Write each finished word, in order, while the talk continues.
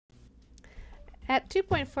At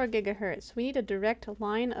 2.4 gigahertz, we need a direct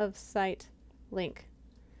line of sight link.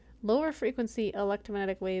 Lower frequency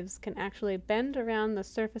electromagnetic waves can actually bend around the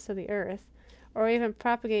surface of the Earth, or even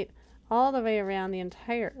propagate all the way around the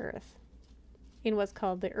entire Earth in what's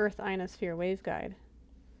called the Earth ionosphere waveguide,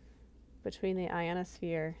 between the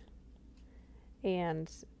ionosphere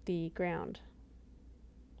and the ground.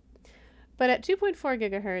 But at 2.4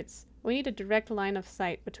 gigahertz, we need a direct line of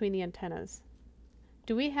sight between the antennas.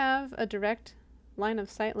 Do we have a direct line of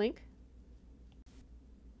sight link?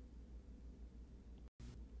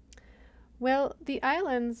 Well, the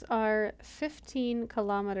islands are 15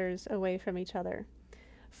 kilometers away from each other.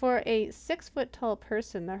 For a 6-foot tall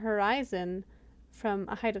person, the horizon from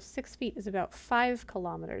a height of 6 feet is about 5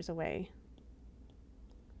 kilometers away.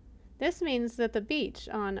 This means that the beach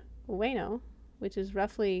on Ueno, which is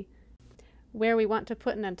roughly where we want to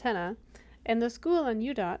put an antenna, and the school on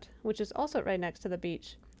UDOT, which is also right next to the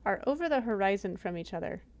beach, are over the horizon from each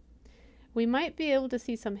other. We might be able to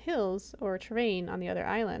see some hills or terrain on the other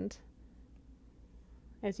island,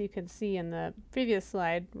 as you can see in the previous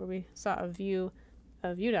slide where we saw a view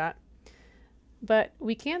of UDOT, but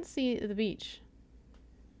we can't see the beach.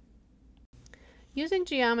 Using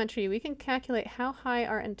geometry, we can calculate how high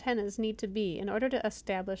our antennas need to be in order to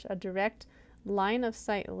establish a direct line of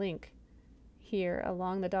sight link here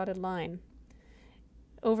along the dotted line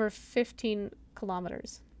over 15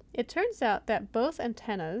 kilometers. It turns out that both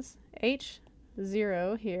antennas,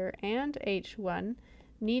 H0 here and H1,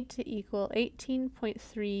 need to equal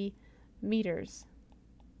 18.3 meters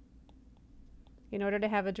in order to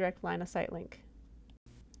have a direct line of sight link.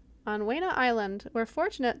 On Ueno Island, we're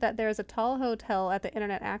fortunate that there is a tall hotel at the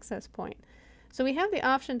internet access point. So we have the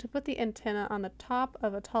option to put the antenna on the top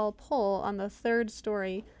of a tall pole on the 3rd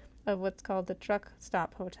story of what's called the Truck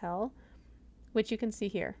Stop Hotel, which you can see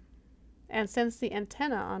here. And since the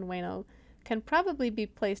antenna on Ueno can probably be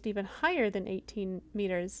placed even higher than 18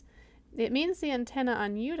 meters, it means the antenna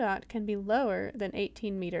on UDOT can be lower than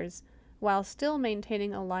 18 meters while still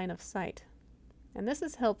maintaining a line of sight. And this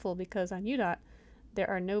is helpful because on UDOT there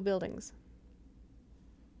are no buildings.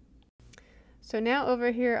 So now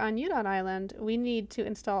over here on UDOT Island, we need to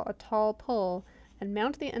install a tall pole and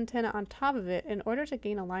mount the antenna on top of it in order to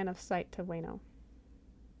gain a line of sight to Ueno.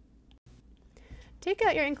 Take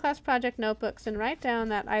out your in-class project notebooks and write down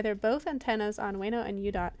that either both antennas on Ueno and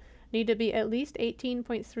UDOT need to be at least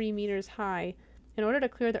 18.3 meters high in order to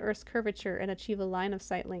clear the Earth's curvature and achieve a line of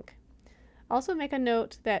sight link. Also make a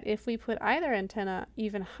note that if we put either antenna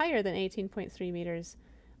even higher than 18.3 meters,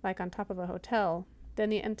 like on top of a hotel, then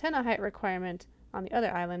the antenna height requirement on the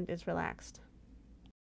other island is relaxed.